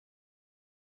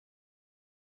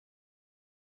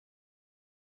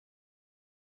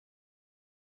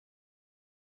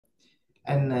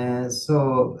And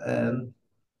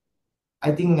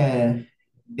I think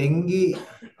dengue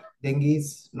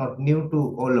is not new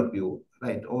to all of you,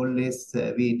 right? Always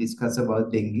we discuss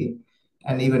about dengue,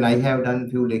 and even I have done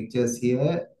few lectures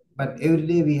here. But every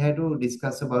day we had to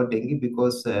discuss about dengue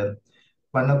because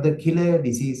one of the killer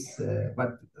disease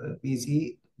what we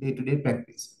see day-to-day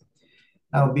practice.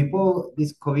 Now, before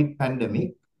this COVID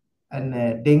pandemic,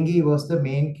 and dengue was the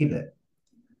main killer.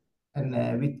 And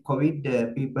with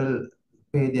COVID, people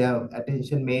pay their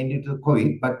attention mainly to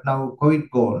COVID, but now COVID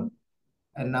gone,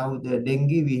 and now the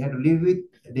dengue, we have to live with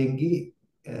dengue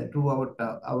throughout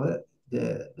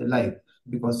the life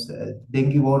because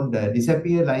dengue won't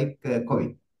disappear like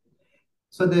COVID.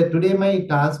 So today my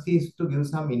task is to give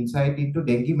some insight into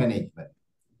dengue management.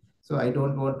 So I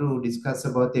don't want to discuss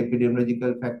about the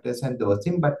epidemiological factors and those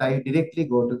things, but I directly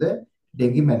go to the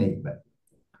dengue management.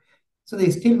 So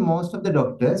they still most of the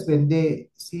doctors, when they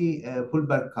see a full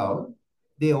blood count,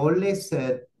 they always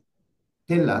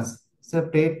tell us the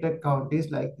platelet count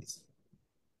is like this.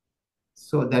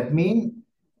 So that means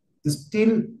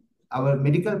still our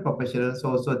medical professionals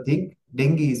also think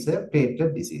dengue is a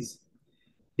platelet disease.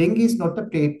 Dengue is not a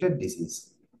platelet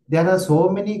disease. There are so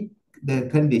many the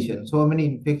conditions, so many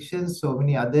infections, so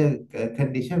many other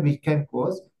conditions which can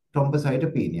cause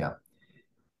thrombocytopenia.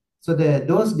 So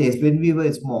those days when we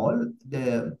were small,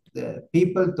 the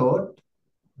people thought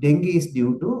dengue is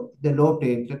due to the low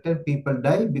platelet and people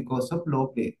die because of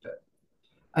low platelet.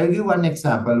 I'll give one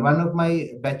example. One of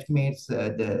my batchmates,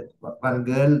 the one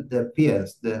girl, the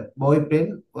peers, the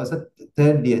boyfriend was a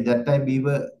third year. That time we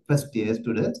were first year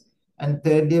students and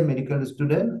third year medical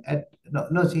student at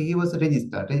no, he was a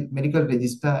registrar, medical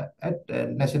registrar at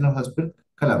National Hospital,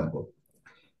 Colombo,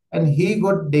 and he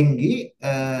got dengue.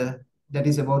 That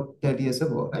is about 30 years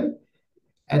ago, right?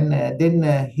 And then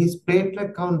his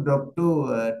platelet count dropped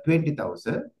to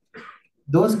 20,000.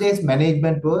 Those days,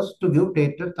 management was to give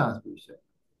platelet transfusion.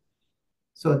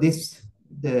 So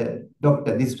the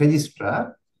doctor, this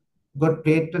registrar, got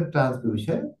platelet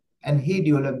transfusion, and he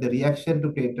developed the reaction to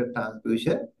platelet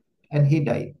transfusion, and he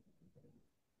died.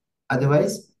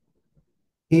 Otherwise,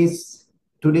 he is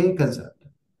today concerned,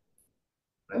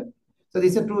 right? So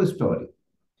this is a true story.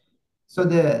 So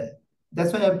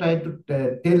that's why I'm trying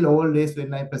to tell always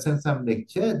when I present some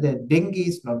lecture, that dengue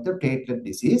is not the platelet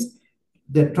disease.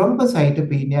 The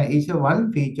thrombocytopenia is a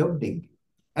one feature of dengue,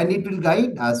 and it will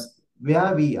guide us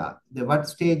where we are, the what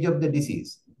stage of the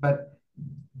disease. But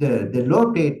the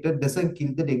low platelet doesn't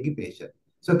kill the dengue patient.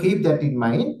 So keep that in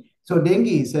mind. So dengue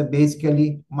is a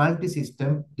basically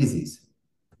multi-system disease.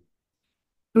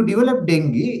 To develop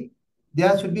dengue,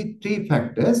 there should be three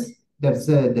factors. That's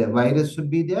the virus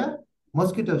should be there,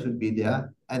 mosquito should be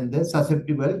there, and the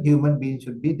susceptible human being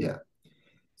should be there.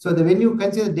 So when you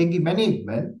consider dengue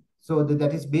management, so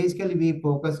that is basically we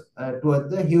focus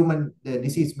towards the human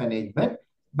disease management.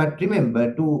 But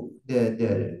remember, to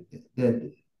the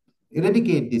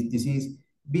eradicate this disease,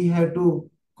 we have to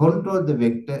control the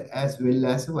vector as well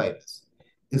as the virus.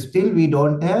 Still, we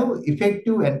don't have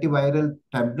effective antiviral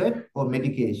tablet or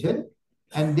medication,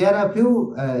 and there are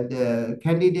few the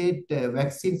candidate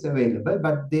vaccines available,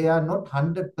 but they are not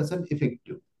 100%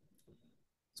 effective.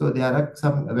 So there are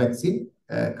some vaccine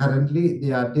currently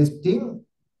they are testing,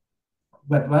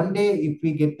 but one day if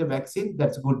we get the vaccine,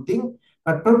 that's a good thing.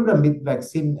 But problem with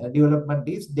vaccine development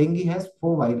is dengue has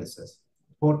four viruses,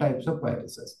 four types of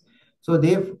viruses. So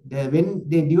when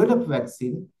they develop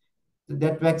vaccine,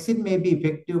 that vaccine may be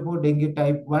effective for dengue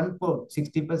type 1 for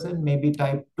 60%, maybe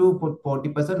type 2 for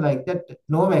 40%, like that.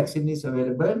 No vaccine is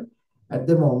available at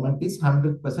the moment is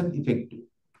 100% effective.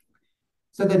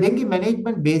 So the dengue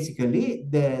management basically,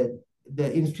 the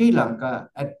in Sri Lanka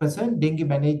at present, dengue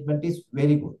management is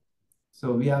very good.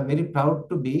 So we are very proud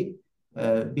to be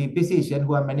physicians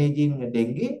who are managing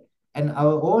dengue, and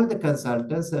all the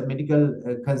consultants, medical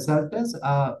consultants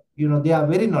are, they are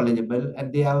very knowledgeable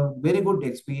and they have very good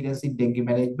experience in dengue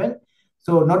management.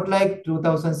 So not like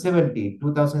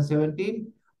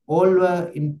 2017, all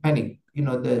were in panic.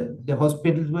 The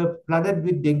hospitals were flooded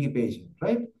with dengue patients,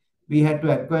 right? We had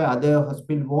to acquire other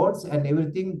hospital wards and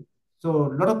everything. So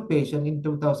a lot of patients in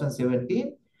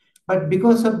 2017. But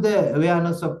because of the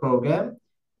awareness of program,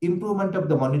 improvement of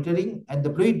the monitoring and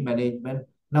the fluid management,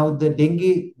 now the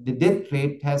dengue, the death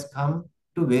rate has come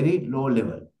to very low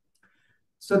level.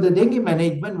 So the dengue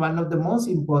management, one of the most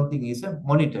important thing is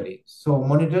monitoring. So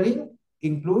monitoring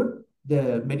include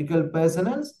the medical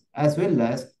personnel as well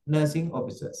as nursing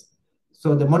officers.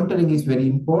 So the monitoring is very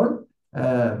important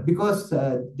because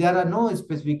there are no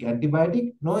specific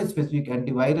antibiotic, no specific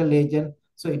antiviral agent.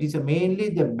 So it is mainly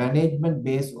the management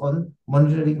based on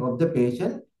monitoring of the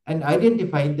patient and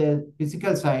identify the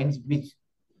physical signs which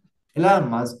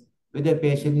alarm us whether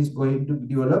patient is going to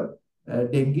develop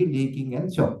dengue, leaking,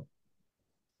 and shock.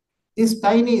 This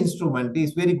tiny instrument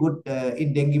is very good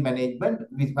in dengue management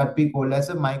with what we call as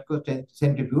a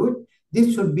microcentrifuge.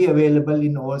 This should be available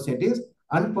in all settings.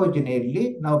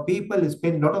 Unfortunately, now people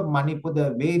spend a lot of money for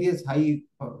the various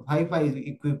hi-fi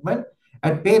equipment.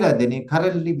 At Peradeniya,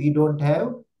 currently we don't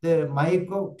have the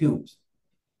micro tubes.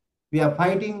 We are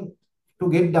fighting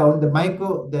to get down the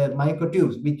micro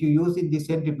tubes which you use in the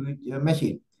centrifuge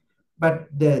machine. But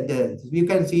you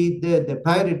can see the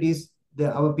priorities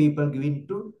our people giving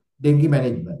to dengue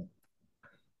management.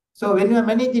 So when you are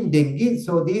managing dengue,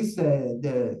 so these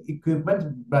the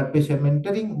equipment, blood pressure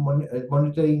monitoring,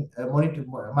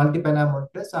 multi-panel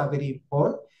monitors are very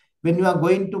important. When you are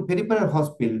going to peripheral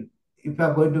hospital, if you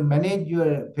are going to manage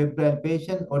your febrile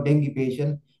patient or dengue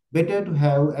patient, better to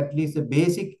have at least the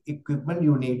basic equipment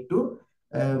you need to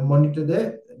monitor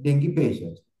the dengue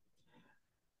patients.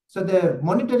 So the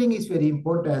monitoring is very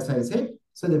important, as I said.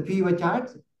 So the fever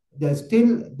charts,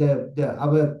 the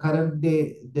our current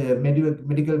day the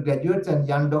medical graduates and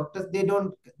young doctors, they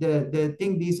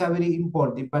think these are very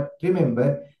important. But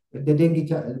remember, the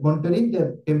dengue monitoring,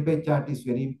 the temperature chart is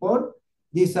very important.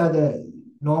 These are the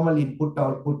normal input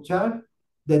output chart.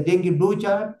 The dengue blue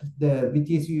chart, which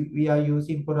is we are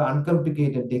using for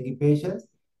uncomplicated dengue patients,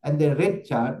 and the red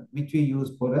chart, which we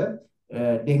use for a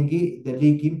dengue, the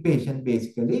leaking patient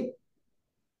basically.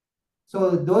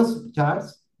 So those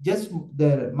charts, just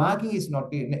the marking is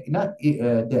not enough.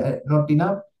 Not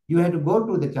enough. You have to go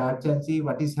to the charts and see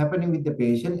what is happening with the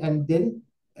patient, and then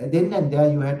and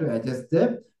there you have to adjust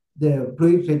the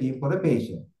fluid regime for a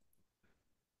patient.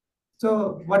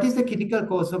 So what is the critical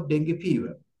cause of dengue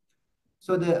fever?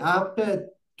 So after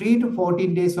 3 to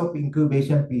 14 days of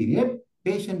incubation period,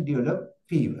 patient develop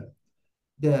fever.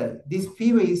 This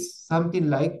fever is something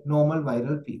like normal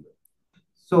viral fever.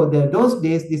 So those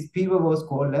days, this fever was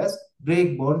called as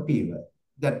break-bone fever.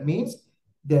 That means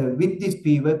with this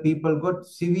fever, people got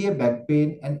severe back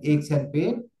pain and aches and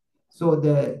pain. So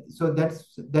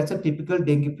that's a typical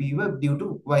dengue fever due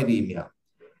to viremia,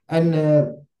 and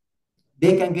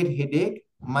they can get headache,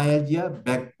 myalgia,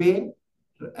 back pain,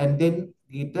 and then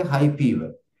get a high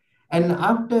fever. And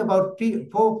after about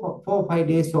 5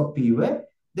 days of fever,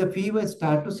 the fever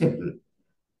start to settle.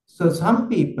 So some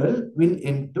people will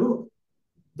into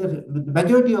the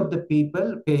majority of the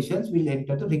patients will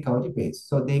enter the recovery phase.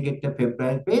 So they get the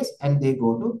febrile phase and they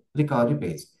go to recovery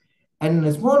phase. And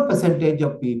a small percentage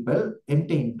of people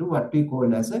enter into what we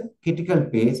call as a critical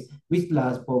phase, which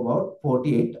lasts for about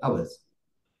 48 hours.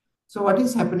 So what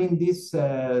is happening in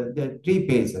the three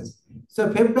phases? So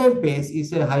febrile phase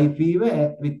is a high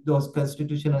fever with those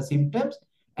constitutional symptoms.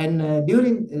 And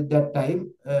during that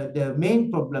time, the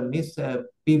main problem is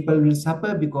people will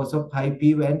suffer because of high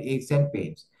fever and aches and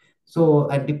pains. So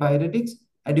antipyretics,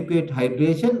 adequate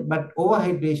hydration, but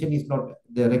overhydration is not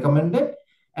the recommended.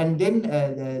 And then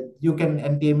you can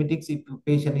antiemetics if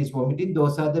patient is vomiting.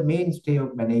 Those are the mainstay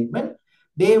of management.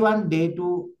 Day one, day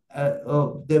two,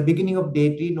 the beginning of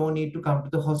day three, no need to come to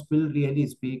the hospital, really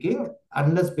speaking,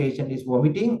 unless patient is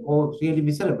vomiting or really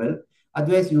miserable.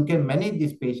 Otherwise, you can manage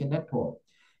this patient at home.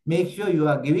 Make sure you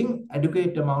are giving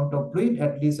adequate amount of fluid,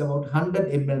 at least about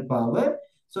 100 ml per hour.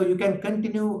 So you can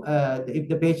continue, if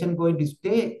the patient going to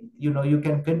stay, you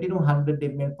can continue 100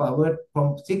 ml per hour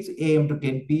from 6 a.m. to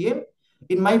 10 p.m.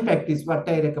 In my practice, what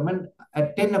I recommend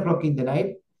at 10 o'clock in the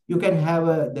night, you can have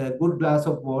the good glass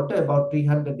of water, about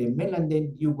 300 ml, and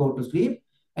then you go to sleep.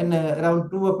 And around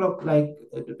 2 o'clock,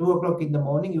 2 o'clock in the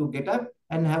morning, you get up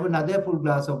and have another full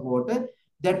glass of water.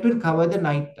 That will cover the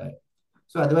night time.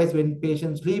 So otherwise, when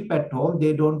patients sleep at home,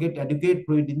 they don't get adequate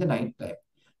fluid in the night time.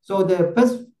 So the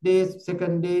first day,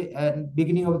 second day, and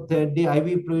beginning of third day,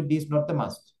 IV fluid is not the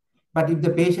must. But if the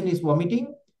patient is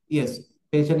vomiting, yes,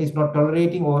 patient is not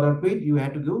tolerating oral fluid, you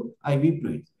have to give IV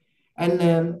fluid.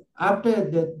 And after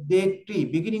the day three,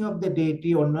 beginning of the day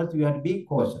three onwards, you have to be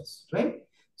cautious, right?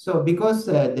 So because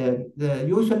the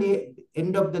usually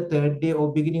end of the third day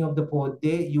or beginning of the fourth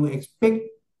day, you expect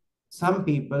some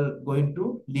people going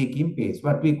to leaking phase,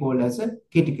 what we call as a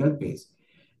critical phase.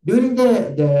 During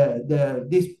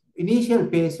this initial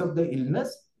phase of the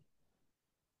illness,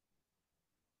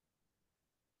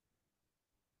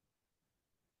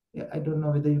 yeah, I don't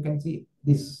know whether you can see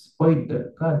this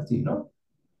pointer. Can't see, no?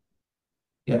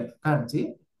 Yeah, can't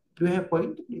see. Do you have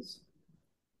pointer, please?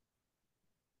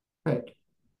 Right.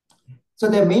 So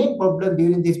the main problem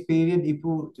during this period, if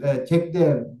you check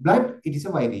the blood, it is a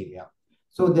viremia.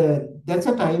 So that's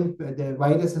a time the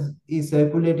virus is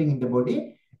circulating in the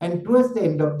body, and towards the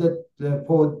end of the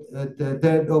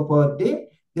third or fourth day,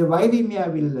 the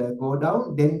viremia will go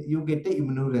down, then you get the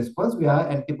immune response via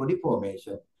antibody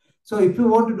formation. So if you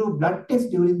want to do blood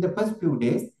test during the first few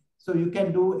days, so you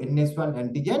can do NS1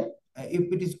 antigen.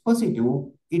 If it is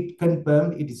positive, it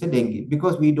confirmed it is a dengue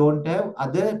because we don't have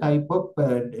other type of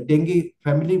dengue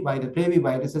family virus,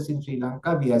 flaviviruses in Sri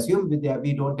Lanka. We assume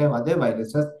we don't have other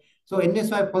viruses. So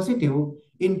NS1 positive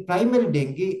in primary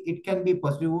dengue, it can be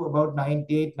positive about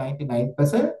 98,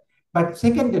 99%. But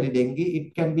secondary dengue,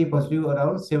 it can be positive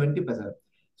around 70%.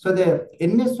 So the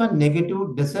NS1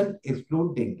 negative doesn't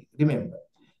exclude dengue, remember.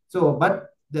 So, but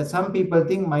some people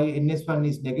think my NS1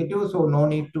 is negative, so no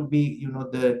need to be,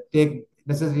 the take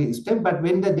necessary step. But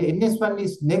when the NS1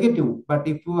 is negative, but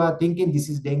if you are thinking this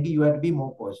is dengue, you have to be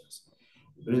more cautious.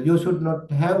 You should not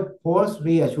have false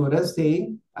reassurance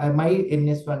saying my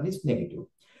NS1 is negative.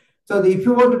 So if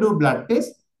you want to do blood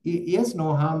test, yes,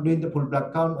 no harm doing the full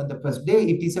blood count on the first day.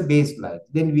 It is a baseline.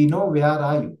 Then we know where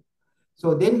are you.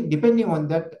 So then depending on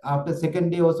that, after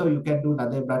second day also, you can do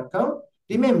another blood count.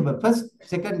 Remember, first,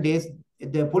 second days,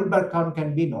 the full blood count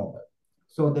can be normal.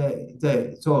 So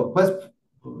so first,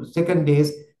 second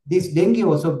days, this dengue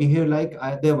also behave like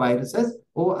other viruses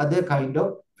or other kind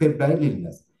of febrile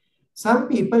illness. Some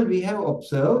people we have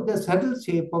observed the subtle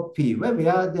shape of fever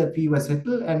where the fever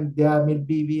settle and there may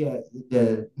be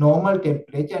the normal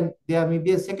temperature and there may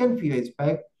be a second fever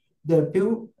spike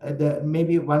the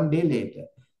maybe one day later.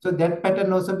 So that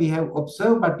pattern also we have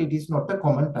observed, but it is not a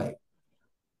common type.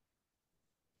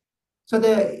 So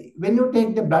when you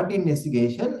take the blood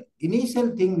investigation,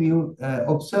 initial thing we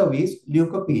observe is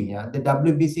leukopenia. The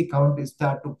WBC count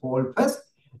start to fall first,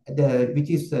 which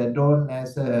is drawn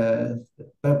as a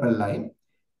purple line.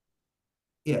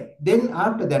 Yeah. Then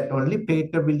after that only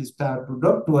platelet will start to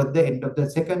drop towards the end of the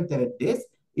second, third days.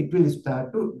 It will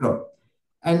start to drop.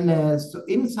 And so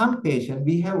in some patients,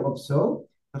 we have observed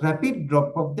rapid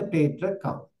drop of the platelet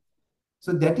count.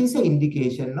 So that is an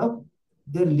indication of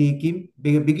the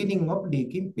beginning of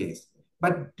leaking phase.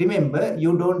 But remember,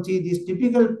 you don't see this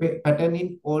typical pattern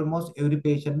in almost every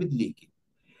patient with leaking.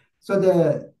 So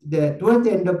towards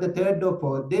the end of the third or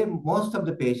fourth day, most of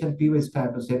the patient fever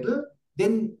start to settle.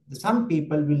 Then some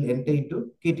people will enter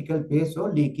into critical phase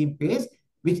or leaking phase,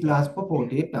 which lasts for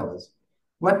 48 hours.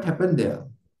 What happened there?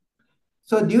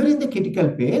 So during the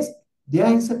critical phase,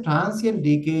 there is a transient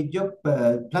leakage of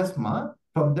plasma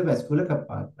from the vascular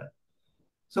compartment.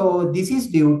 So this is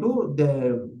due to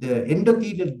the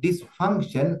endothelial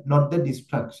dysfunction, not the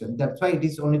destruction. That's why it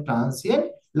is only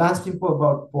transient, lasting for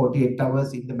about 48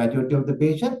 hours in the majority of the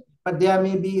patient. But there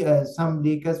may be some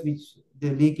leakers which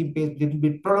the leaking phase little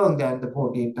bit prolonged than the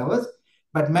 48 hours.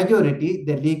 But majority,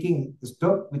 the leaking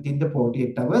stop within the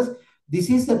 48 hours. This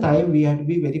is the time we have to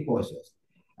be very cautious.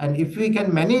 And if we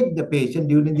can manage the patient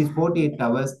during these 48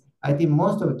 hours, I think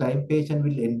most of the time patient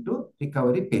will enter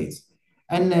recovery phase.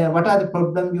 And what are the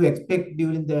problems you expect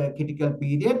during the critical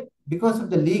period? Because of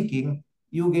the leaking,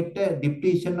 you get a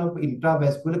depletion of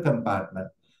intravascular compartment.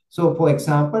 So, for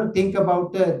example, think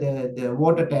about the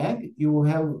water tank. You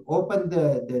have opened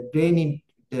the draining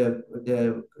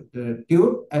the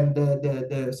tube and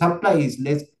the supply is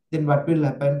less. Then what will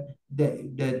happen?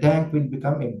 The tank will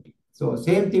become empty. So,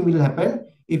 same thing will happen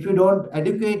if you don't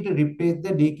adequately replace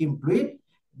the leaking fluid.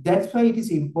 That's why it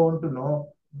is important to know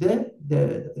the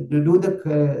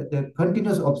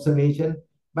continuous observation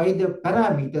by the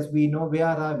parameters. We know where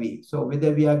are we. So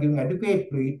whether we are giving adequate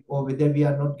fluid or whether we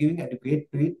are not giving adequate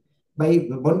fluid, by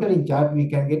monitoring chart we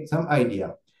can get some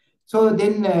idea. So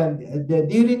then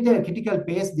during the critical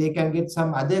phase they can get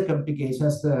some other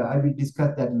complications. I will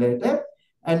discuss that later.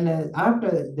 And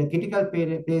after the critical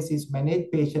phase is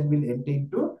managed, patient will enter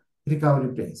into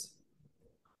recovery phase.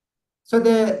 So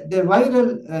the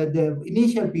the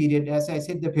initial period, as I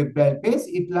said, the febrile phase,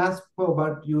 it lasts for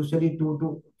about usually 2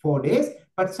 to 4 days,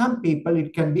 but some people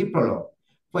it can be prolonged.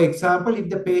 For example, if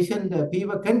the patient the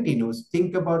fever continues,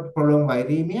 think about prolonged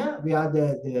viremia, where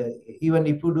even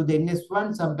if you do the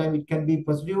NS1, sometimes it can be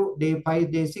positive day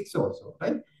 5, day 6 also,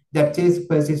 right? That says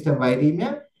persistent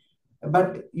viremia.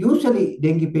 But usually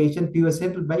dengue patient fever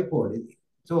settled by 4 days.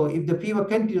 So if the fever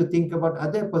continues, think about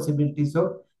other possibilities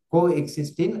of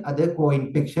coexisting other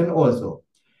co-infection also.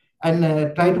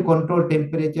 And try to control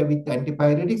temperature with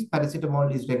antipyretics.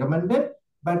 Paracetamol is recommended,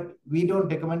 but we don't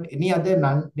recommend any other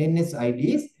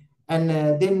non-NSAIDs. And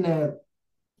then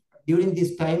during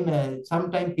this time,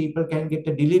 sometimes people can get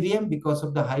a delirium because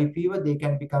of the high fever. They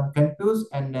can become confused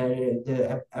and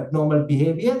the abnormal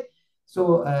behavior.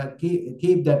 So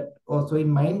keep that also in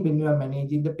mind when you are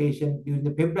managing the patient during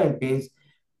the febrile phase.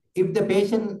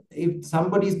 If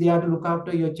somebody is there to look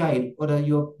after your child or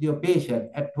your patient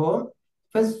at home,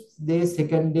 first day,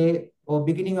 second day, or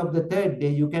beginning of the third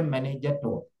day, you can manage at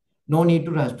home. No need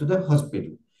to rush to the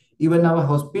hospital. Even our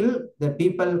hospital, the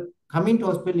people come into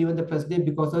hospital even the first day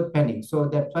because of panic. So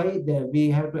that's why we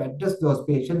have to address those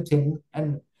patients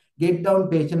and get down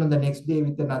patient on the next day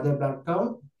with another blood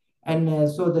count. And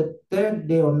so the third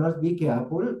day onwards, be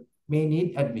careful, may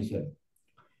need admission.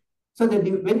 So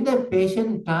when the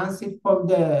patient transit from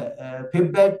the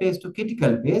febrile phase to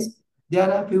critical phase, there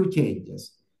are few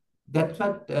changes. That's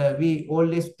what we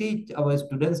always teach our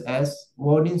students as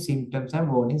warning symptoms and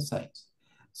warning signs.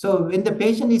 So when the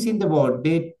patient is in the ward,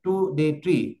 day 2, day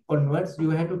 3 onwards,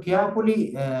 you have to carefully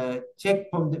check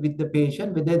with the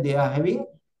patient whether they are having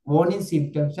warning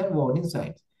symptoms and warning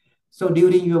signs. So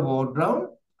during your ward round,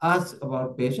 ask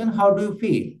about patient, how do you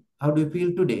feel? How do you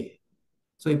feel today?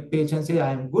 So if patient say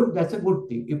I am good, that's a good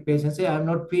thing. If patient say I am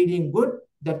not feeling good,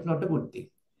 that's not a good thing.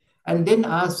 And then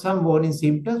ask some warning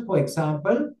symptoms. For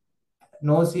example,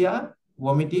 nausea,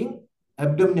 vomiting,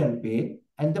 abdominal pain,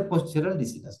 and the postural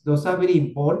dizziness. Those are very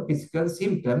important physical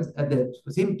symptoms. And the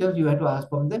symptoms you have to ask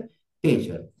from the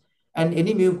patient. And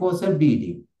any mucosal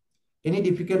bleeding, any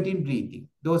difficulty in breathing.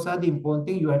 Those are the important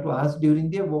things you have to ask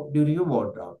during your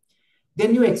ward round.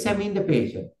 Then you examine the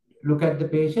patient. Look at the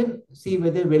patient, see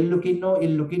whether well looking or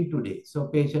ill looking today. So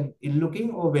patient ill looking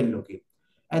or well looking.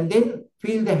 And then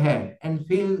feel the hand and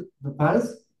feel the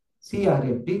pulse,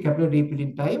 CRFT, capillary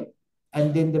refilling time,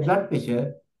 and then the blood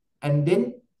pressure, and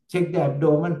then check the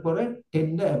abdomen for a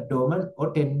tender abdomen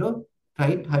or tender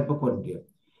tight hypochondria.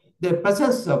 The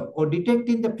process of or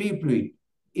detecting the pre-fluid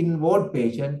in ward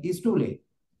patient is too late.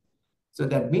 So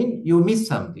that means you miss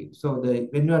something. So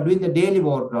when you are doing the daily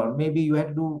ward round, maybe you have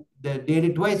to do the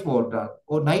daily twice ward round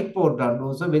or night ward round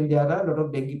also when there are a lot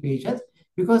of dengue patients,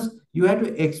 because you have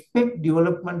to expect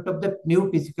development of the new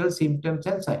physical symptoms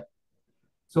and signs.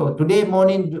 So today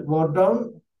morning ward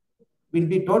round will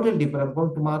be totally different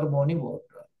from tomorrow morning ward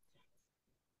round.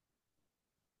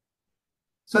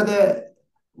 So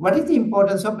what is the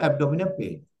importance of abdominal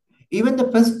pain? Even the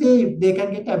first day they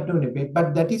can get abdominal pain,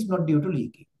 but that is not due to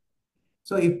leaking.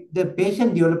 So if the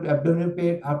patient develops abdominal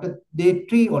pain after day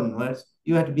 3 onwards,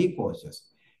 you have to be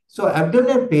cautious. So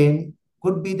abdominal pain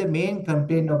could be the main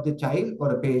complaint of the child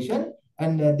or a patient,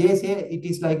 and they say it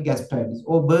is like gastritis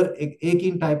or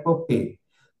aching type of pain.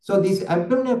 So this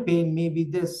abdominal pain may be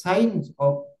the signs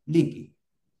of leaking.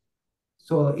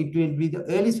 So it will be the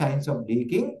early signs of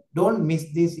leaking. Don't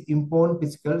miss this important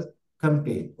physical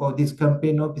complaint or this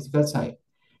complaint or physical sign.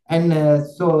 And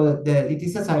it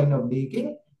is a sign of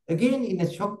leaking. Again, in a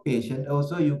shock patient,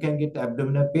 also you can get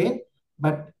abdominal pain,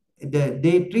 but the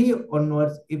day 3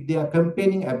 onwards, if they are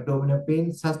complaining abdominal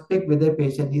pain, suspect whether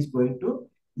patient is going to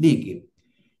leak it.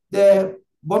 The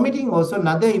vomiting also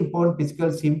another important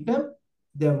physical symptom,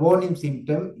 the warning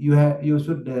symptom you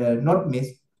should not miss,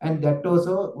 and that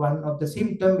also one of the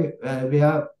symptoms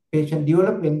where patient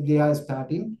develop when they are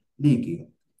starting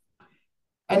leaking.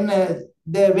 And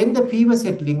when the fever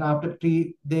settling after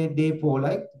day 4,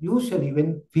 like usually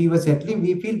when fever settling,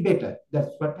 we feel better. That's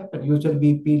what happens. Usually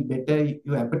we feel better.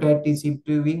 Your appetite is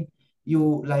improving.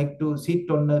 You like to sit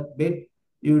on the bed.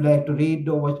 You like to read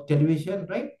or watch television,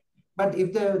 right? But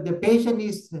if the patient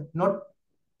is not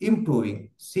improving,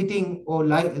 sitting or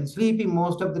sleeping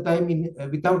most of the time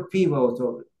without fever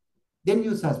also, then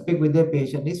you suspect whether the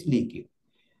patient is leaking.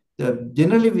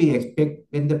 Generally, we expect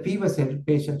when the fever settled,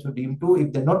 patient should improve.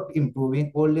 If they're not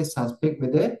improving, always suspect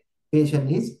whether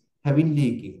patient is having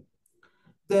leaking.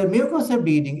 The mucosal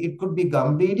bleeding, it could be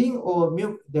gum bleeding or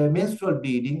the menstrual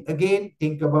bleeding. Again,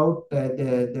 think about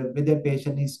whether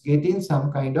patient is getting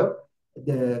some kind of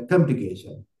the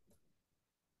complication.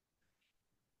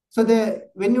 So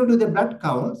when you do the blood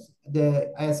counts,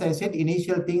 as I said,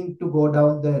 initial thing to go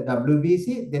down the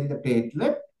WBC, then the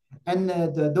platelet, and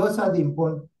those are the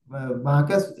important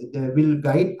markers that will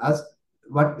guide us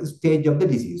what stage of the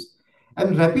disease.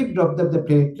 And rapid drop of the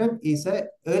platelet is an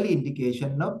early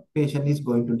indication of patient is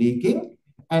going to leaking.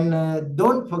 And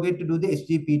don't forget to do the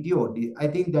SGPT-OD. I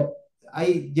think that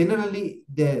I generally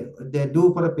they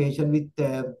do for a patient with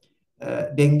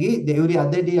dengue. Every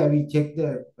other day I will check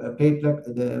the platelet,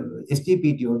 the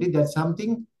SGPT-OD. That's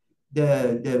something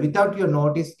the without your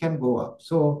notice can go up.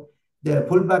 So the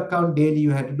full blood count daily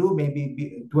you have to do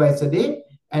maybe twice a day.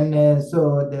 And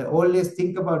always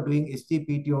think about doing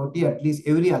SGPT-OT at least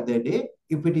every other day.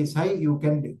 If it is high, you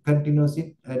can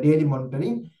continuously daily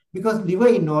monitoring, because liver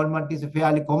involvement is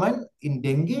fairly common in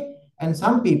dengue, and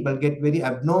some people get very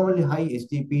abnormally high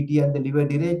SGPT and the liver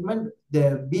derangement.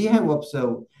 We have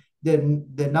observed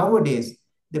nowadays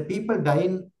the people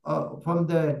dying from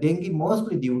the dengue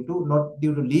mostly not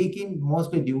due to leaking,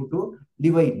 mostly due to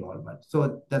liver involvement.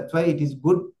 So that's why it is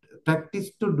good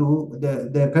practice to do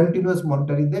the continuous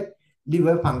monitoring the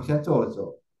liver functions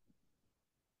also.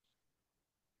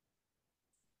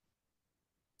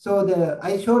 So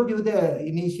I showed you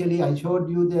initially I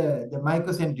showed you the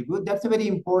microcentrifuge. That's a very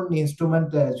important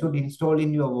instrument should install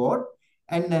in your ward.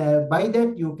 And by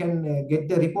that you can get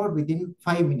the report within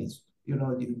 5 minutes,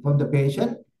 from the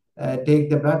patient, take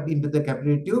the blood into the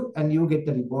capillary tube and you get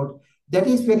the report. That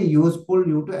is very useful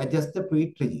you to adjust the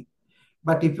fluid regime.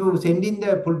 But if you send in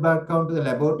the full blood count to the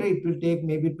laboratory, it will take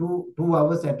maybe two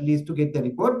hours at least to get the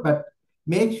report. But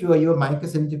make sure your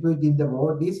microcentrifuge in the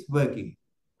ward is working.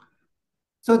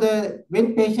 So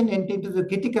when patient enter into the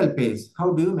critical phase,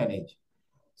 how do you manage?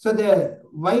 So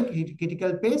why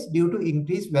critical phase? Due to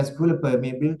increased vascular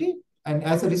permeability, and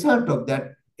as a result of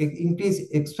that,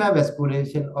 increased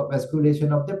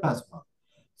vasculation of the plasma.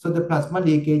 So the plasma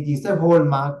leakage is a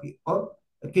hallmark of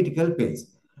a critical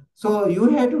phase. So you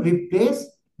have to replace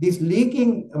this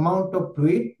leaking amount of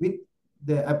fluid with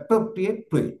the appropriate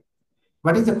fluid.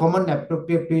 What is the common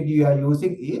appropriate fluid you are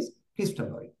using is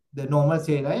crystalloid. The normal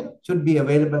saline should be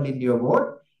available in your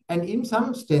ward. And in some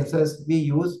instances, we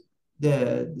use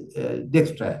the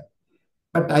dextran.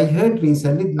 But I heard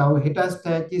recently now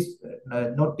hetastat is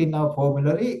not in our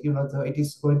formulary, so it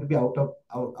is going to be out.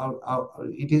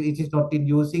 It is not in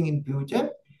using in future.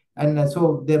 And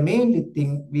so the main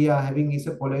thing we are having is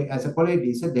as a colloid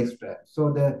is a dextran.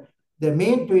 So the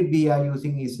main fluid we are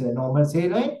using is a normal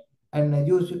saline, and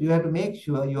you have to make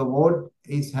sure your ward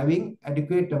is having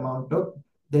adequate amount of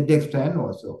the dextran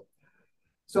also.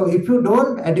 So if you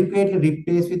don't adequately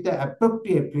replace with the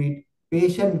appropriate fluid,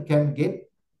 patient can get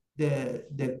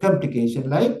the complication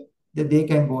like that they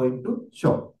can go into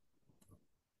shock.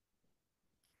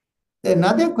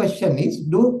 Another question is,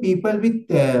 do people with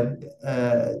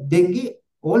dengue,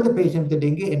 all the patients with the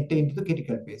dengue enter into the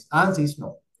critical phase? Answer is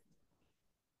no.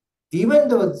 Even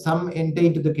though some enter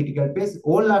into the critical phase,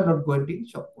 all are not going to be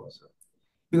shock also.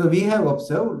 Because we have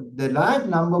observed the large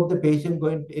number of the patients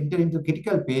going to enter into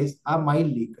critical phase are mild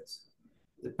leakers.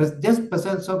 Just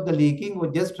presence of the leaking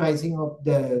or just rising of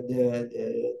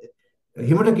the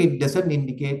hematocrit doesn't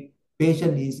indicate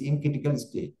patient is in critical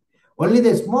state. Only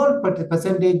the small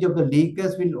percentage of the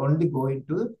leakers will only go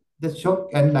into the shock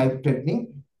and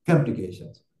life-threatening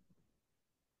complications.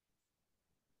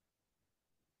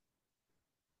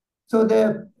 So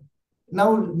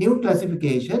now new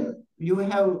classification, you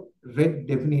have read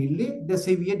definitely the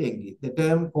severe dengue, the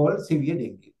term called severe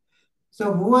dengue.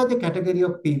 So who are the category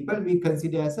of people we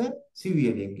consider as a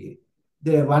severe dengue?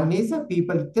 The one is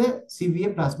people with a severe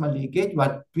plasma leakage,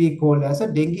 what we call as a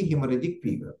dengue hemorrhagic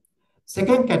fever.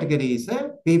 Second category is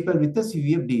people with a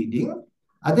severe bleeding.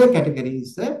 Other category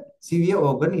is severe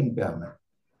organ impairment.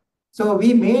 So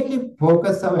we mainly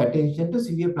focus our attention to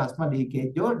severe plasma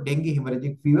leakage or dengue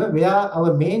hemorrhagic fever, where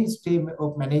our mainstay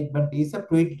of management is a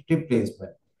fluid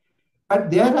replacement. But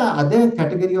there are other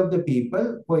category of the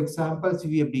people, for example,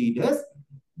 severe bleeders.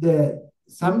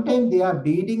 Sometimes their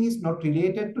bleeding is not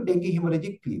related to dengue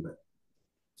hemorrhagic fever.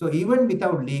 So even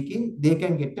without leaking, they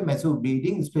can get a massive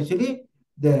bleeding, especially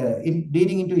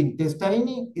bleeding into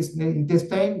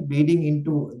intestine, bleeding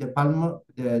into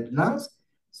the lungs.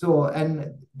 So,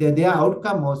 and their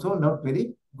outcome also not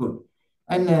very good.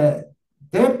 And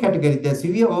third category, the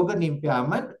severe organ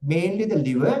impairment, mainly the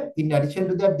liver. In addition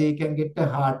to that, they can get a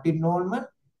heart involvement,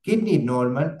 kidney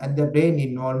involvement, and the brain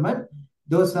involvement.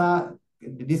 Those are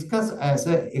discussed as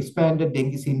a expanded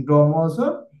dengue syndrome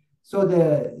also. So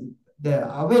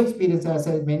our experience, as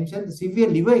I mentioned, severe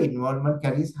liver involvement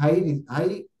carries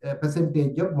high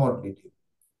percentage of mortality.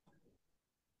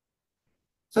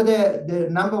 So the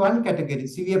number one category,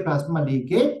 severe plasma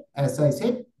leakage, as I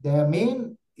said, the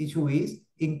main issue is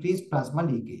increased plasma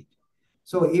leakage.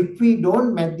 So if we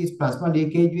don't match this plasma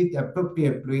leakage with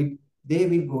appropriate fluid, they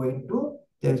will go into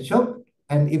the shock.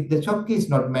 And if the shock is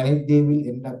not managed, they will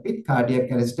end up with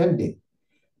cardiac arrest and death.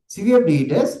 Severe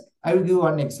bleeders, I will give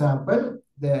one example.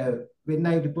 When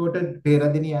I reported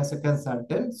Peradeniya as a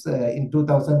consultant in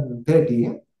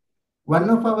 2013, one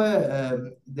of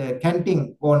our the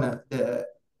canteen owner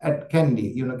at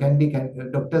Candy,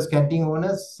 doctor's canteen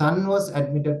owner's son was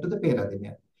admitted to the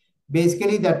Peradeniya.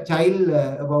 Basically, that child,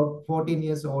 about 14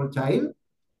 years old child,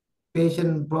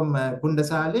 patient from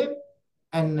Kundasale,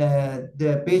 and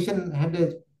the patient had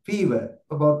a fever,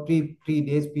 about three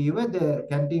days fever. The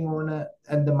canteen owner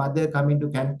and the mother come into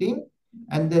canteen,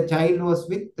 and the child was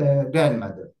with the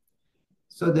grandmother.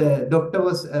 So the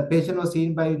patient was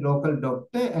seen by local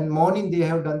doctor, and morning they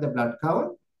have done the blood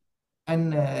count,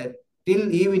 and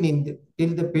till evening,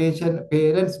 till the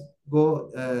parents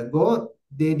go,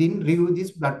 they didn't review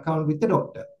this blood count with the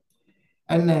doctor.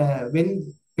 And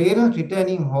when Parents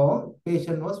returning home,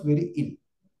 patient was very ill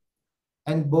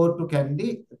and brought to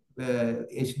Kandy,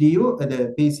 HDU,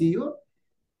 the PCU,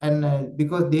 and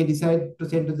because they decided to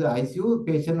send to the ICU,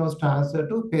 patient was transferred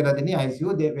to Peradeniya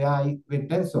ICU, where I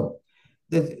went and saw.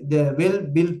 The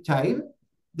well-built child,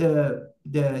 the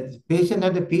patient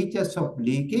had the features of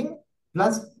leaking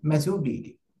plus massive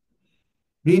bleeding.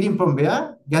 Bleeding from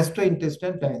where?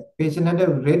 Gastrointestinal tract. Patient had a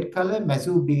red color,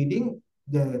 massive bleeding,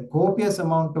 the copious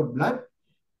amount of blood,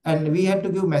 and we had to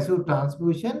give massive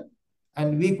transfusion,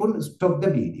 and we couldn't stop the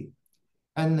bleeding.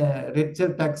 And red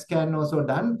cell TAC scan also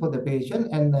done for the patient,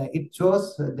 and it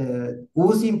shows the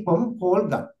oozing from whole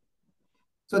gut.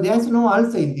 So there's no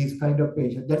ulcer in this kind of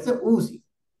patient. That's a oozing.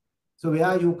 So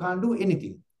where you can't do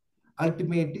anything.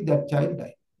 Ultimately, that child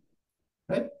died,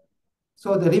 right?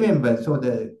 So remember, so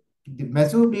the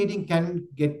massive bleeding can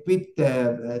get with the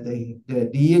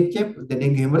DHF, the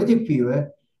dengue hemorrhagic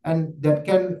fever, and that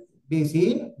can be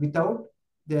seen without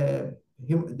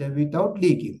without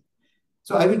leaking.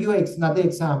 So I will give another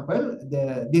example.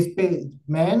 This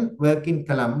man work in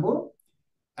Colombo,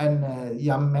 and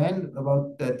young man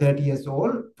about 30 years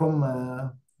old from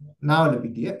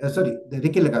Nawalapitiya, the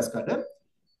Rikilakaskada,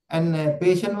 and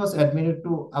patient was admitted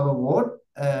to our ward.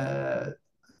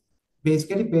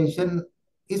 Basically, patient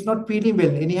is not feeling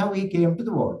well. Anyhow, he came to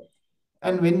the ward.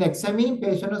 And when examined,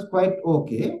 patient was quite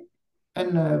okay.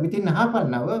 And within half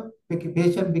an hour,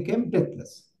 patient became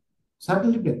breathless,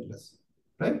 suddenly breathless,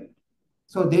 right?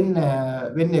 So then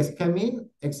when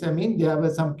examined, there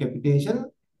was some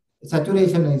capitation.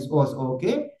 Saturation was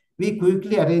okay. We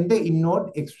quickly arranged the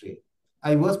in-node X-ray.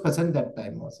 I was present that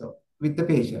time also with the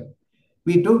patient.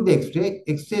 We took the X-ray.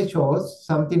 X-ray shows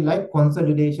something like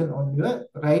consolidation on your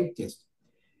right chest.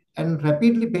 And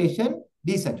rapidly patient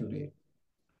desaturated.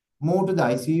 Moved to the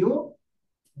ICU,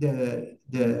 the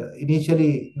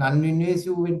initially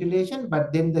non-invasive ventilation,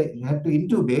 but then they had to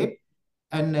intubate,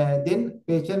 and then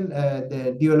patient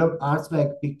developed arts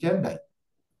like picture and died.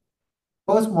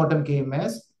 Post-mortem came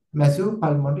as massive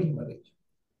pulmonary hemorrhage.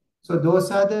 So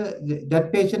those are that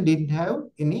patient didn't have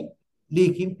any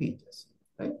leaking features,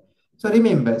 right? So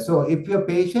remember, so if your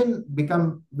patient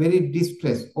become very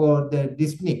distressed or the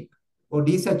dyspneic or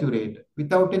desaturated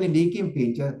without any leaking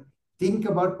feature, think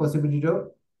about possibility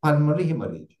of pulmonary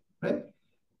hemorrhage, right?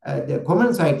 The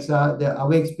common sites are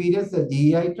our experience, the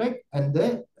GI tract and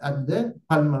the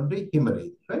pulmonary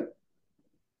hemorrhage, right?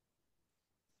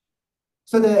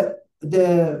 So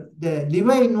the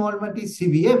liver involvement is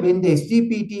severe when the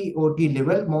SGPT-OT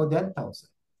level more than 1,000.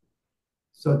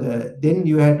 So then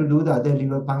you have to do the other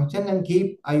liver function and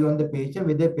keep eye on the patient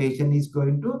whether the patient is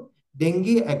going to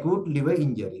dengue acute liver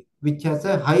injury, which has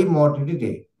a high mortality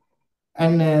rate.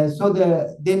 And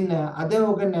other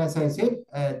organ, as I said,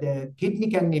 the kidney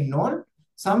can involve.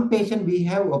 Some patient we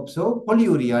have observed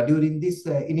polyuria during this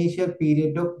initial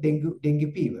period of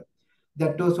dengue fever.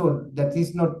 That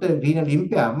is not a renal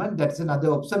impairment. That's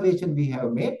another observation we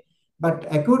have made. But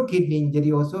acute kidney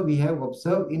injury also we have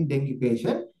observed in dengue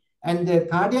patient. And the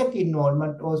cardiac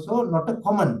involvement also not a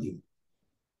common thing.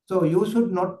 So you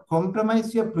should not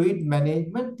compromise your fluid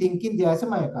management thinking there's a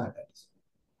myocarditis.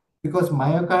 Because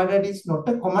myocarditis is not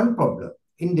a common problem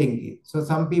in dengue. So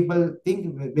some people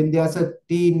think when there's a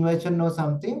T inversion or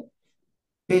something,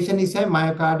 patient is a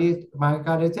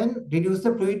myocarditis and reduce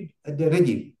the fluid, the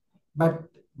regime. But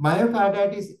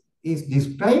myocarditis is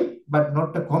described, but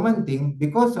not a common thing.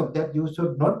 Because of that, you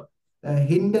should not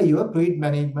hinder your fluid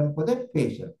management for the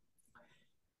patient.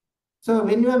 So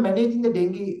when you are managing the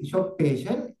dengue shock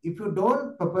patient, if you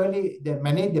don't properly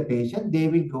manage the patient, they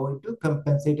will go into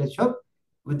compensated shock.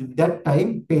 With that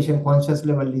time, patient conscious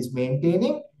level is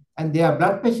maintaining and their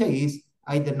blood pressure is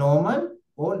either normal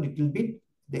or little bit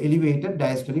the elevated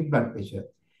diastolic blood pressure.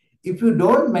 If you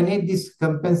don't manage this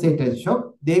compensated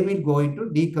shock, they will go into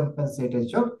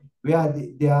decompensated shock where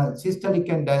their systolic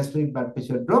and diastolic blood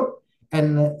pressure drop.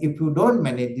 And if you don't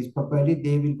manage this properly,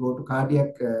 they will go to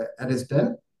cardiac arrest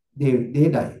and they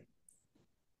die.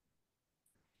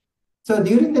 So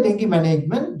during the dengue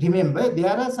management, remember,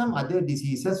 there are some other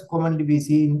diseases commonly we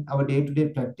see in our day-to-day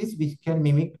practice which can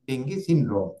mimic dengue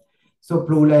syndrome. So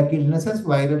flu-like illnesses,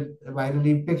 viral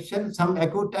infection, some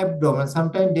acute abdomen,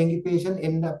 sometimes dengue patient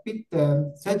end up with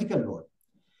surgical load.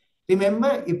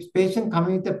 Remember, if patient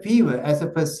coming with a fever as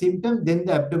a first symptom, then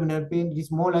the abdominal pain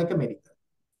is more like a medical.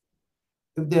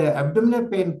 If the abdominal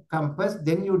pain comes first,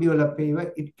 then you develop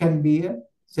fever, it can be a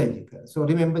surgical. So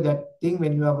remember that thing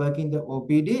when you are working the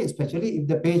OPD, especially if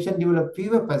the patient develop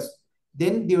fever first,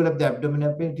 then develop the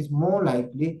abdominal pain, it is more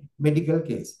likely medical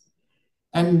case.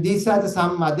 And these are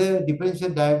some other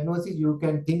differential diagnoses you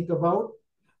can think about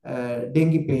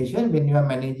dengue patient when you are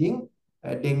managing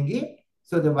dengue.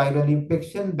 So the viral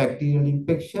infection, bacterial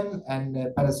infection,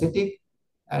 and parasitic,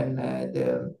 and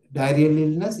the diarrheal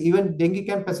illness. Even dengue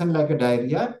can present like a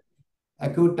diarrhea,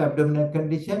 acute abdominal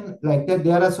condition, like that.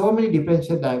 There are so many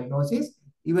differential diagnoses.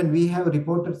 Even we have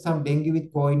reported some dengue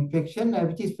with co-infection,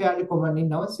 which is fairly common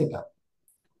in our setup.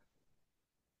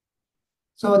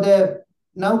 So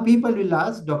now people will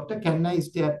ask, doctor, can I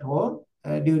stay at home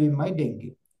during my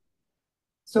dengue?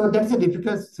 So that's a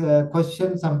difficult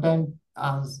question sometimes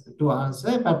to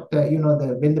answer, but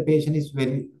when the patient is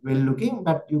very well looking,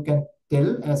 but you can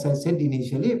tell, as I said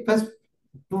initially, first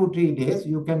 2 3 days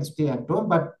you can stay at home,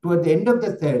 but toward the end of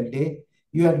the third day,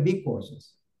 you have to be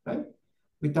cautious, right?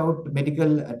 Without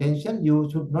medical attention, you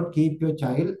should not keep your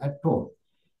child at home.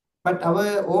 But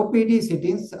our OPD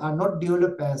settings are not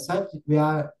developed as such. We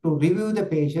are to review the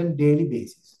patient daily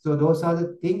basis. So those are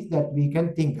the things that we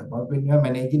can think about when you are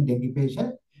managing dengue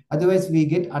patient. Otherwise, we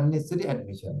get unnecessary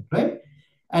admission, right?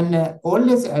 And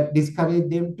always discourage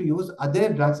them to use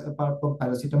other drugs apart from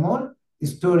paracetamol.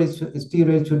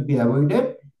 Steroids should be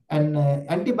avoided. And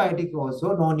antibiotic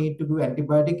also, no need to do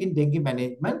antibiotic in dengue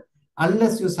management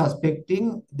unless you're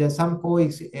suspecting there's some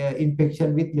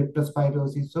co-infection with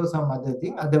leptospirosis or some other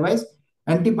thing. Otherwise,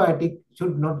 antibiotic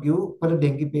should not give for a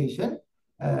dengue patient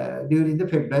during the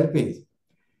febrile phase.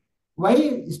 Why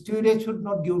steroid should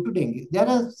not give to dengue? There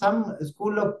are some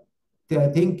school of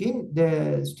thinking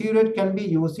the steroid can be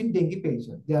used in dengue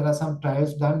patients. There are some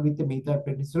trials done with the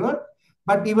methylprednisolone,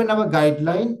 but even our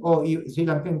guideline or Sri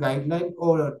Lankan guideline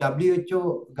or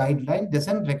WHO guideline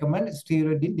doesn't recommend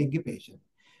steroid in dengue patients.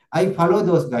 I follow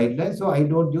those guidelines, so I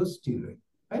don't use steroid,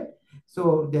 right?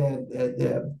 So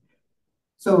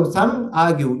so some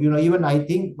argue, even I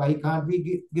think, why can't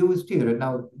we give steroid?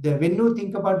 Now, when you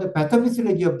think about the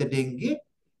pathophysiology of the dengue,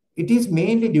 it is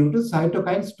mainly due to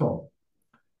cytokine storm.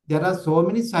 There are so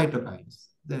many cytokines,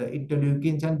 the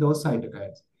interleukins and those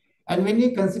cytokines. And when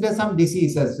you consider some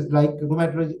diseases like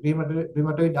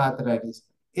rheumatoid arthritis,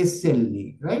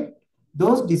 SLE, right?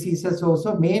 Those diseases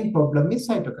also main problem is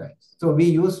cytokines. So we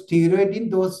use steroid in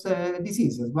those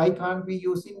diseases. Why can't we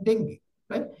use in dengue,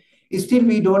 right? Still,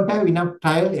 we don't have enough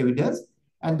trial evidence,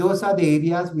 and those are the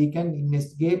areas we can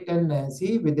investigate and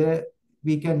see whether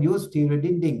we can use steroid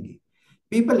in dengue.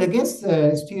 People against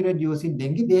steroid use in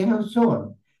dengue, they have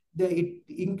shown that it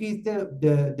increase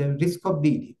the risk of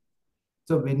bleeding.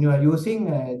 So when you are using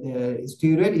the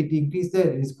steroid, it increases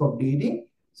the risk of bleeding.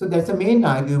 So that's the main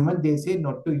argument. They say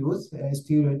not to use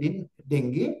steroid in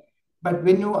dengue. But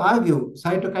when you argue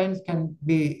cytokines can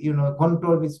be,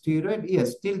 controlled with steroid,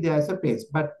 yes, still there is a place.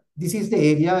 But this is the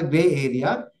area, gray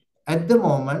area. At the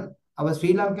moment, our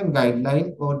Sri Lankan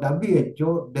guideline or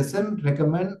WHO doesn't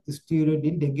recommend steroid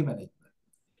in dengue management.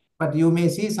 But you may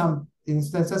see some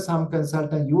instances, some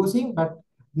consultants using, but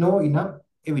no enough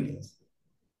evidence.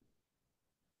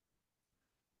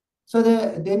 So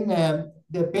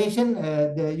the patient,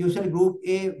 the usual group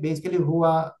A, basically who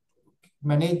are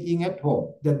managing at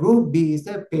home. The group B is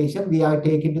the patient we are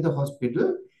taking to the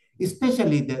hospital,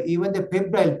 especially even the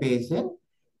febrile patient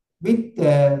with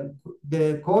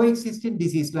the coexisting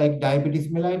disease like diabetes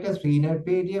mellitus, renal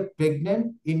failure,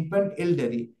 pregnant, infant,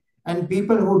 elderly, and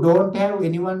people who don't have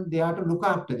anyone there to look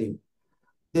after them.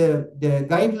 The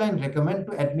guideline recommend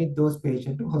to admit those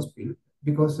patients to hospital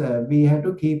because we have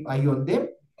to keep eye on them.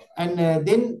 And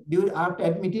then after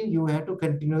admitting, you have to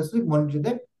continuously monitor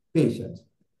the patients.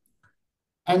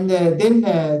 And then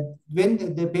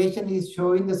when the patient is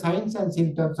showing the signs and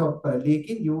symptoms of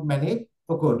leaking, you manage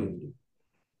accordingly.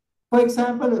 For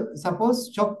example,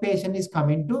 suppose shock patient is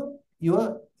coming to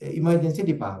your emergency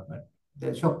department,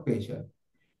 the shock patient.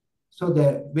 So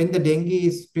when the dengue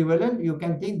is prevalent, you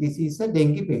can think this is a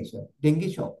dengue patient,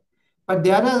 dengue shock. But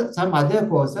there are some other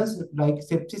causes like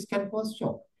sepsis can cause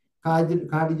shock,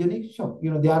 cardiogenic shock.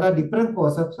 There are different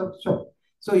causes of shock.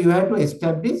 So you have to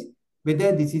establish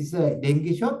whether this is a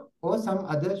dengue shock or some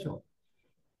other shock.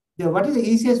 What is the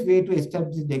easiest way to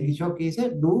establish dengue shock is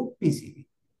do PCV.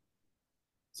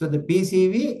 So the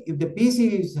PCV, if the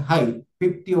PCV is high,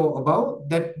 50 or above,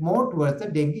 that more towards the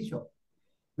dengue shock,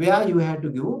 where you have to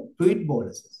give fluid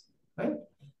boluses, right?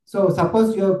 So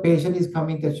suppose your patient is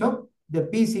coming to shock, the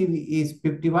PCV is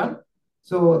 51,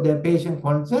 so the patient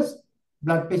conscious,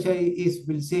 blood pressure is,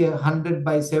 we'll say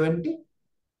 100/70.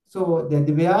 So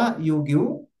where you give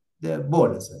the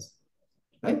boluses,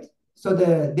 right? So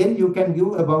then you can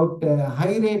give about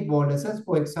high rate boluses,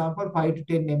 for example, 5 to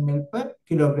 10 ml per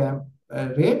kilogram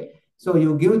rate. So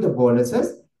you give the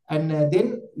boluses and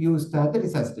then you start the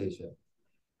resuscitation.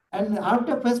 And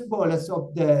after first bolus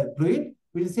of the fluid,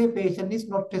 we'll say patient is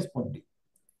not responding.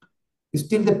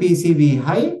 Still the PCV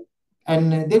high.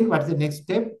 And then what's the next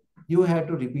step? you have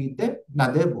to repeat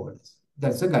another bolus.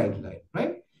 That's a guideline,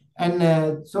 right? And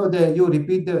you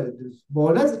repeat the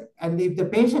bolus, and if the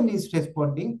patient is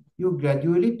responding, you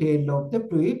gradually tail off the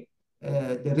fluid,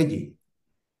 the regime.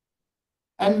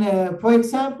 And for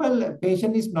example,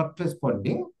 patient is not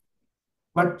responding.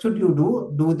 What should you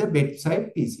do? Do the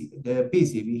bedside the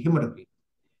PCV, hematocrit.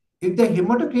 If the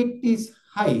hematocrit is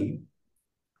high,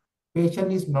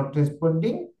 patient is not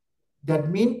responding,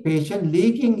 that means patient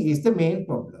leaking is the main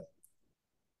problem.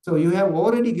 So you have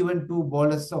already given 2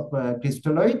 bolus of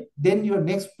crystalloid, then your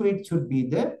next fluid should be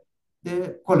the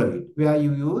colloid, where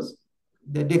you use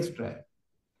the dextran.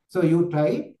 So you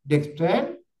try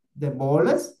dextran, the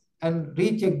bolus, and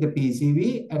recheck the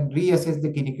PCV and reassess the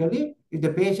clinically. If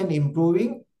the patient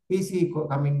improving, PCV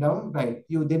coming down, right,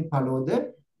 you then follow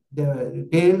the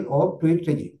tail of fluid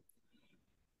regime.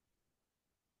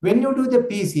 When you do the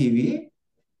PCV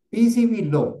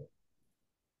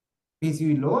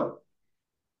low,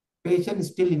 patient is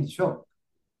still in shock.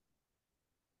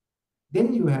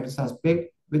 Then you have to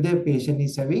suspect whether patient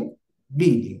is having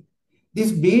bleeding.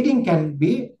 This bleeding can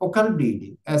be occult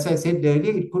bleeding. As I said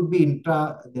earlier, it could be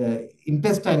the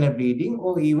intestinal bleeding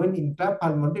or even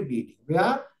intrapulmonary bleeding,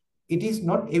 where it is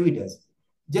not evidence.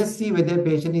 Just see whether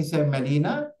patient is having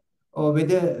melena or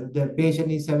whether the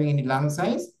patient is having any lung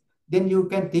signs. Then you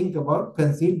can think about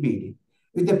concealed bleeding.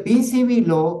 With the PCV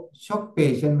low shock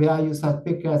patient, where you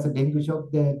suspect as a dengue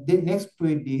shock, the next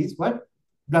fluid is what?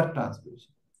 Blood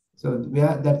transfusion. So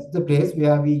that's the place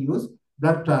where we use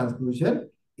blood transfusion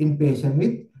in patient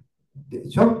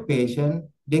with shock patient,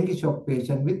 dengue shock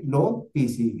patient with low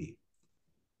PCV.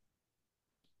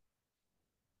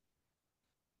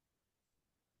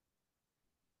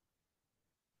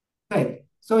 Right.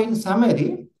 So in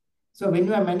summary, so when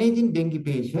you are managing dengue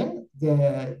patient,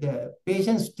 the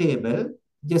patient stable,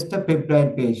 just a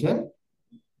peptide patient,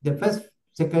 the first,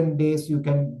 second days you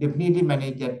can definitely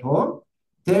manage at home.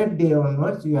 Third day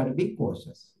onwards, you have to be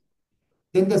cautious.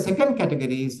 Then the second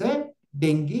category is a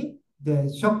dengue,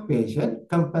 the shock patient,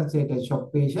 compensated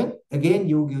shock patient. Again,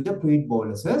 you give the fluid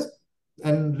boluses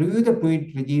and review the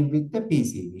fluid regime with the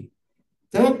PCV.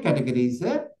 Third category is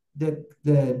the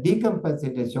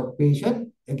decompensated shock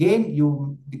patient. Again,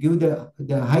 you give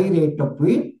the high rate of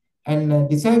fluid and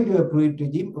decide your fluid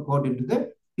regime according to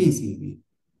the PCV.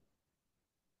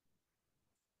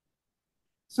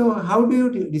 So how do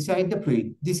you decide the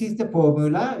fluid? This is the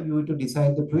formula you have to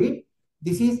decide the fluid.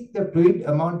 This is the fluid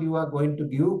amount you are going to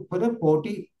give for the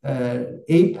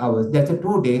 48 hours. That's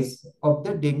 2 days of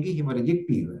the dengue hemorrhagic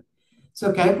fever.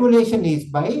 So calculation is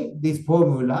by this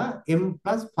formula, M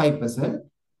plus 5%.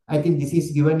 I think this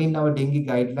is given in our dengue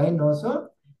guideline also.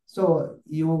 So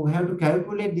you have to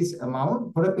calculate this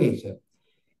amount for a patient.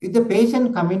 If the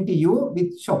patient coming to you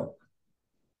with shock,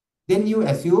 then you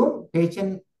assume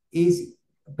patient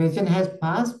has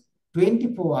passed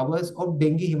 24 hours of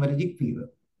dengue hemorrhagic fever.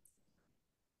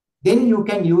 Then you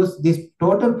can use this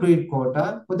total fluid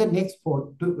quota for the next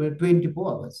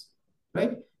 24 hours,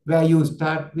 right? Where you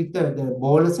start with the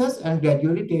boluses and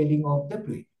gradually tailing off the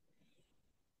fluid.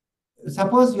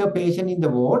 Suppose your patient in the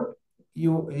ward,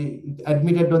 you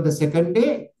admitted on the second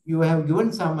day, you have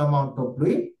given some amount of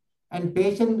fluid and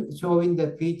patient showing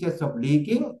the features of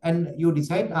leaking, and you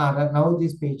decide, now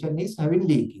this patient is having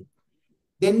leaking.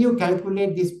 Then you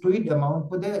calculate this fluid amount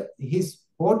for his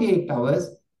 48 hours,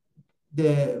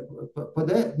 for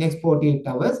the next 48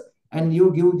 hours, and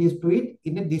you give this fluid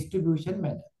in a distribution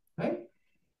manner, right?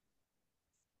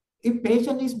 If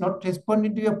patient is not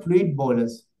responding to your fluid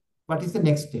bolus, what is the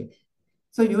next step?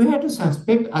 So you have to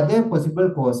suspect other possible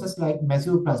causes like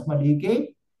massive plasma leakage,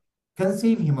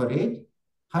 concealed hemorrhage,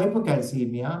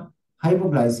 hypocalcemia,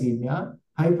 hypoglycemia,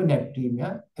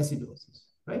 hyponatremia, acidosis,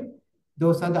 right?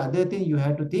 Those are the other things you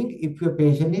have to think if your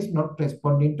patient is not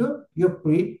responding to your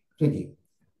fluid regime.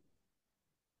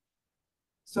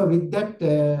 So with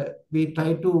that, we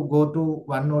try to go to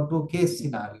 1 or 2 case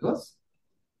scenarios.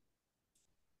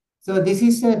 So this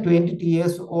is a 22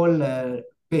 years old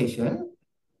patient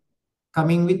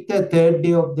coming with the third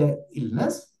day of the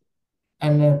illness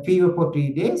and a fever for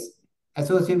 3 days,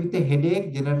 associated with a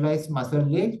headache, generalized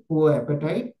muscle ache, poor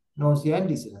appetite, nausea, and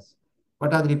dizziness.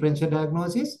 What are the differential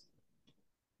diagnoses?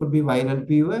 Could be viral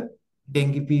fever,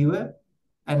 dengue fever,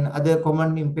 and other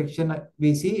common infection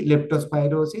we see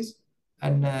leptospirosis.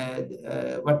 And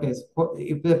what else?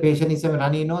 If the patient is a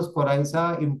runny nose,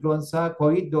 coryza, influenza,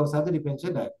 COVID, those are the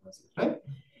differential diagnoses, right?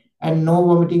 And no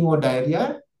vomiting or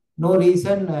diarrhea. No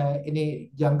reason,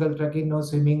 any jungle trekking, no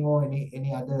swimming or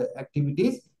any other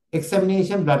activities.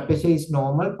 Examination, blood pressure is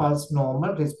normal, pulse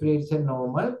normal, respiration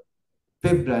normal,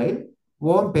 febrile,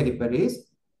 warm peripheries,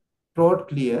 throat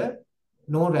clear,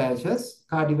 no rashes,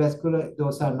 cardiovascular,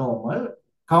 those are normal.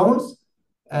 Counts,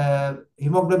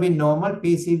 hemoglobin normal,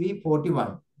 PCV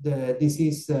 41. This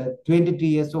is 23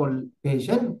 years old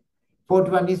patient.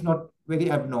 41 is not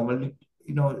very abnormal.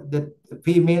 You know, the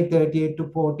female 38 to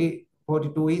 40,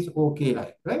 42 is okay,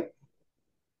 like, right?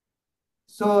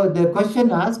 So the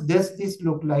question asks, does this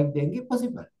look like dengue?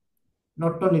 Possible.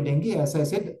 Not only dengue, as I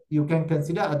said, you can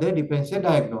consider other differential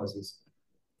diagnosis.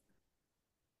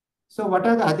 So what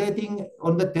are the other things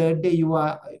on the third day you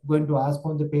are going to ask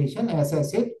on the patient? As I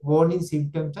said, warning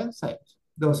symptoms and signs.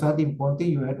 Those are the important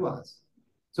things you have to ask.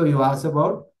 So you ask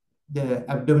about the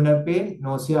abdominal pain,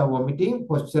 nausea, vomiting,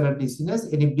 postural dizziness,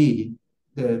 any bleeding,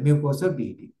 the mucosal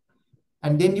bleeding.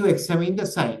 And then you examine the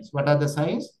signs. What are the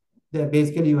signs?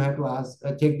 Basically, you have to ask,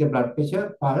 check the blood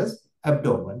pressure, pulse,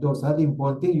 abdomen. Those are the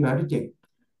important things you have to check.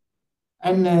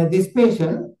 And this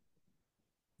patient,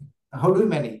 how do you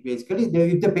manage? Basically,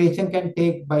 if the patient can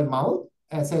take by mouth,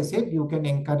 as I said, you can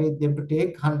encourage them to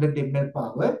take 100 ml per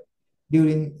hour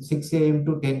during 6 a.m.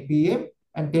 to 10 p.m.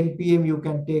 And 10 p.m. you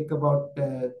can take about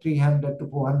 300 to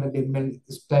 400 ml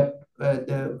step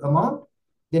the amount.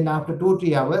 Then after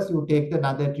 2-3 hours, you take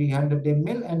another 300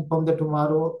 ml, and from the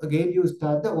tomorrow again you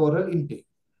start the oral intake.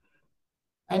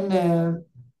 And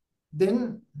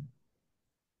then,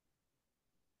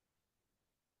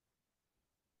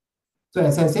 so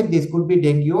as I said, this could be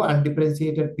dengue or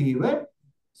undifferentiated fever.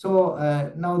 So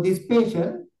now this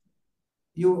patient,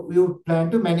 you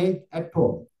plan to manage at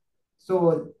home.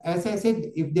 So as I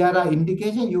said, if there are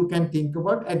indications, you can think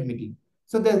about admitting.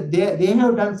 So they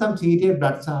have done some serial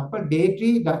blood sample. Day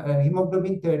 3,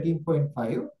 hemoglobin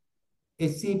 13.5,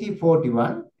 HCT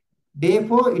 41. Day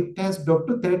 4, it has dropped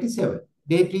to 37.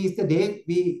 Day 3 is the day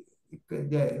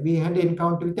we had an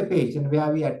encounter with the patient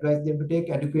where we advised them to take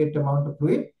adequate amount of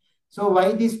fluid. So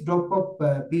why this drop of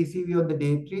PCV on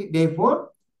the day 4?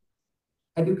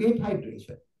 Adequate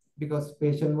hydration, because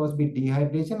patient was with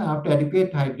dehydration. After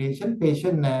adequate hydration,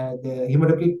 patient the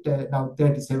hematocrit now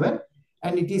 37,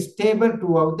 and it is stable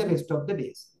throughout the rest of the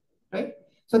days, right?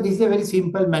 So this is a very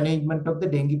simple management of the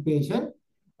dengue patient,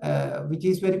 which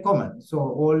is very common. So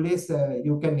always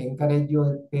you can encourage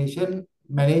your patient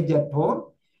manage at home,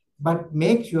 but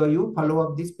make sure you follow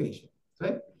up this patient,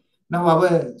 right? Now,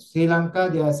 our Sri Lanka,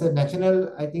 there's a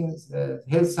national, I think,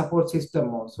 health support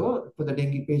system also for the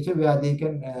dengue patient, where they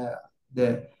can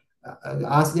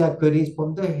ask their queries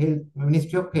from the health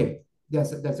Ministry of Health.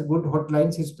 That's a good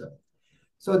hotline system.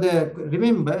 So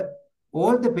remember,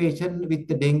 all the patients with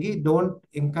the dengue, don't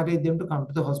encourage them to come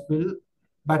to the hospital,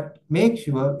 but make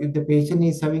sure if the patient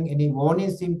is having any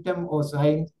warning symptom or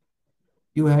signs,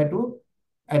 you have to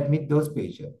admit those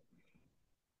patients.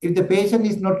 If the patient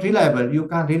is not reliable, you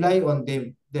can't rely on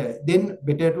them. Then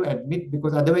better to admit,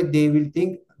 because otherwise they will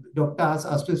think doctor asks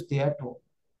us to stay at home.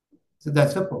 So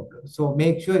that's a problem. So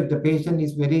make sure if the patient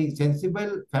is very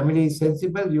sensible, family is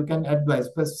sensible, you can advise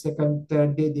first, second,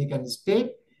 third day they can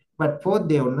stay, but fourth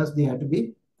day onwards they have to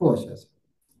be cautious.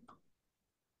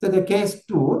 So the case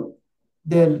 2,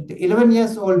 the 11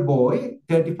 years old boy,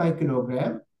 35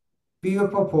 kilogram, fever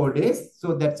for 4 days.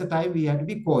 So that's the time we have to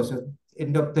be cautious.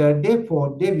 End of third day,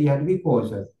 fourth day, we have to be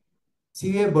cautious.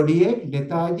 Severe body ache,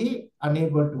 lethargy,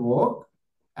 unable to walk,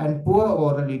 and poor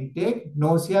oral intake,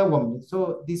 nausea, vomiting.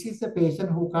 So this is the patient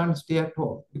who can't stay at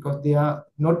home because they are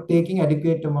not taking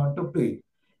adequate amount of fluid.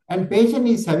 And patient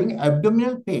is having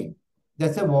abdominal pain.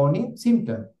 That's a warning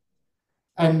symptom.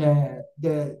 And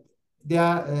the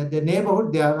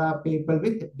neighborhood, there are people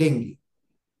with dengue.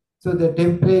 So the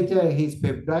temperature is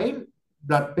febrile,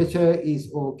 blood pressure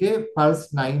is okay,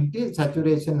 pulse 90,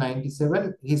 saturation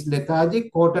 97, he's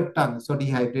lethargic, coated tongue, so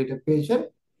dehydrated patient,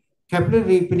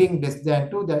 capillary refilling less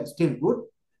than 2, that's still good,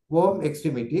 warm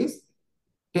extremities,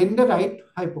 tender right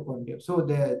hypochondrium. So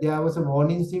there was a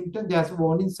warning symptom, there's a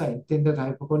warning sign, tender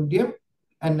hypochondrium,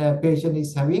 and patient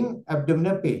is having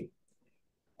abdominal pain.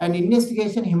 And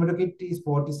investigation hematocrit is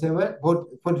 47,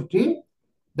 43,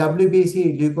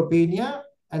 WBC leukopenia,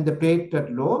 and the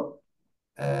platelet low.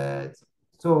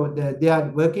 So their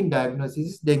working diagnosis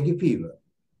is dengue fever.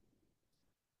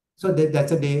 So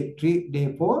that's a day 3,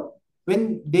 day 4.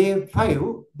 When day 5,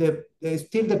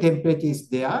 still the temperature is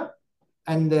there,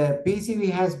 and the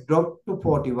PCV has dropped to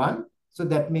 41. So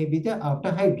that may be the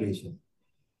after hydration.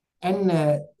 And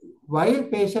while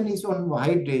patient is on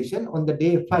hydration, on the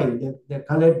day 5, the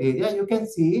colored area, you can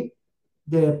see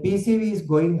the PCV is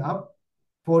going up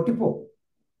 44.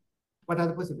 What are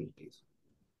the possibilities?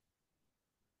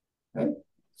 Right?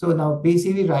 So now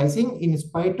PCV rising in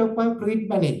spite of our fluid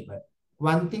management.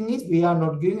 One thing is we are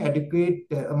not giving adequate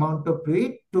amount of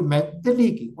fluid to match the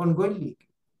leaking, ongoing leak.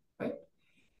 Right?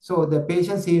 So the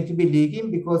patient seems to be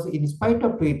leaking because in spite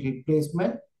of fluid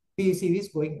replacement, PCV is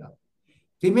going up.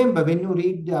 Remember, when you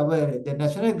read the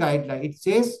national guideline, it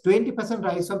says 20%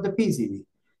 rise of the PCV.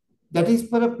 That is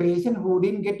for a patient who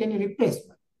didn't get any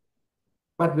replacement.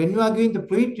 But when you are giving the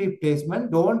fluid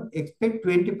replacement, don't expect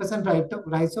 20%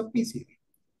 rise of PCV.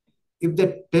 If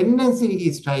the tendency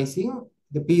is rising,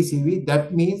 the PCV,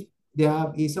 that means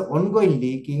there is an ongoing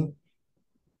leaking.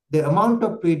 The amount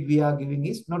of fluid we are giving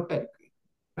is not adequate,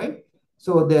 right?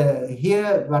 So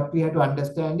here what we have to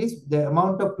understand is the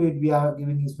amount of fluid we are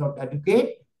giving is not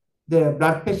adequate. The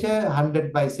blood pressure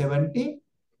 100/70,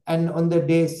 and on the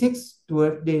day 6,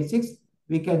 towards day 6,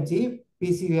 we can see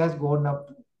PCV has gone up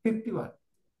to 51.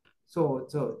 So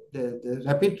the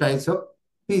rapid rise of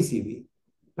PCV,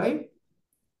 right?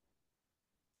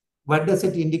 What does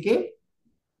it indicate?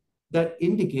 That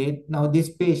indicate now this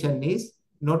patient is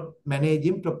not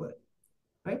managing properly,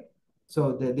 right?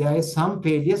 So there is some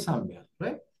failure somewhere,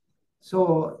 right?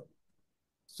 So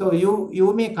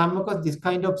you may come across this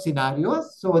kind of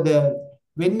scenarios. So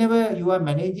whenever you are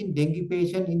managing dengue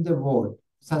patient in the ward,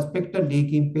 suspected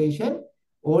leaking patient,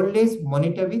 always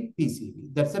monitor with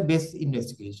PCV. That's the best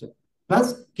investigation.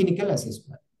 Plus clinical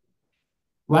assessment.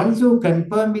 Once you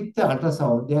confirm with the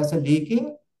ultrasound, there's a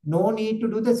leaking, no need to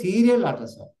do the serial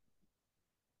ultrasound.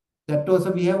 That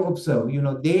also we have observed.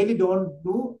 Daily don't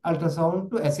do ultrasound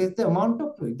to assess the amount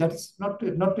of fluid. That's not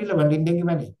relevant in dengue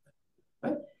management,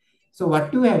 right? So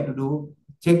what you have to do,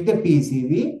 check the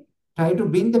PCV, try to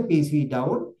bring the PCV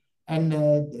down, and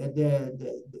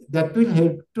that will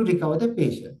help to recover the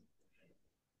patient.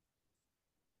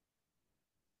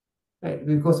 Right?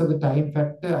 Because of the time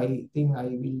factor, I think I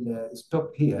will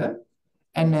stop here,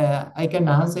 and I can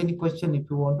answer any question if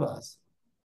you want to ask.